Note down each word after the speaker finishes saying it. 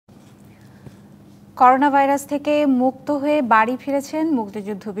Corona virus থেকে মুক্ত হয়ে বাড়ি ফিরেছেন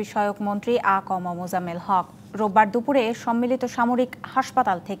মুক্তিযুদ্ধ বিষয়ক মন্ত্রী মোজাম্মেল হক। রোববার দুপুরে সম্মিলিত সামরিক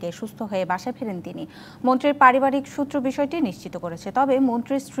হাসপাতাল থেকে সুস্থ হয়ে বাসায় ফেরেন তিনি। মন্ত্রীর পারিবারিক সূত্র বিষয়টি নিশ্চিত করেছে। তবে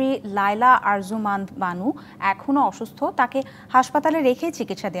মন্ত্রীর স্ত্রী লায়লা আরজুমান্দ বানু এখনও অসুস্থ। তাকে হাসপাতালে রেখে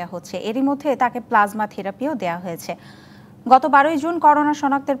চিকিৎসা দেওয়া হচ্ছে। এরই মধ্যে তাকে প্লাজমা থেরাপিও দেওয়া হয়েছে। গত 12 জুন করোনা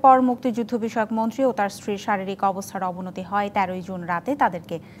শনাক্তের পর মুক্তিযুদ্ধ বিষয়ক মন্ত্রী ও তার স্ত্রীর শারীরিক অবস্থার অবনতি হয়। 13 জুন রাতে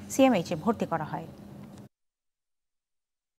তাদেরকে সিএমএইচে ভর্তি করা হয়।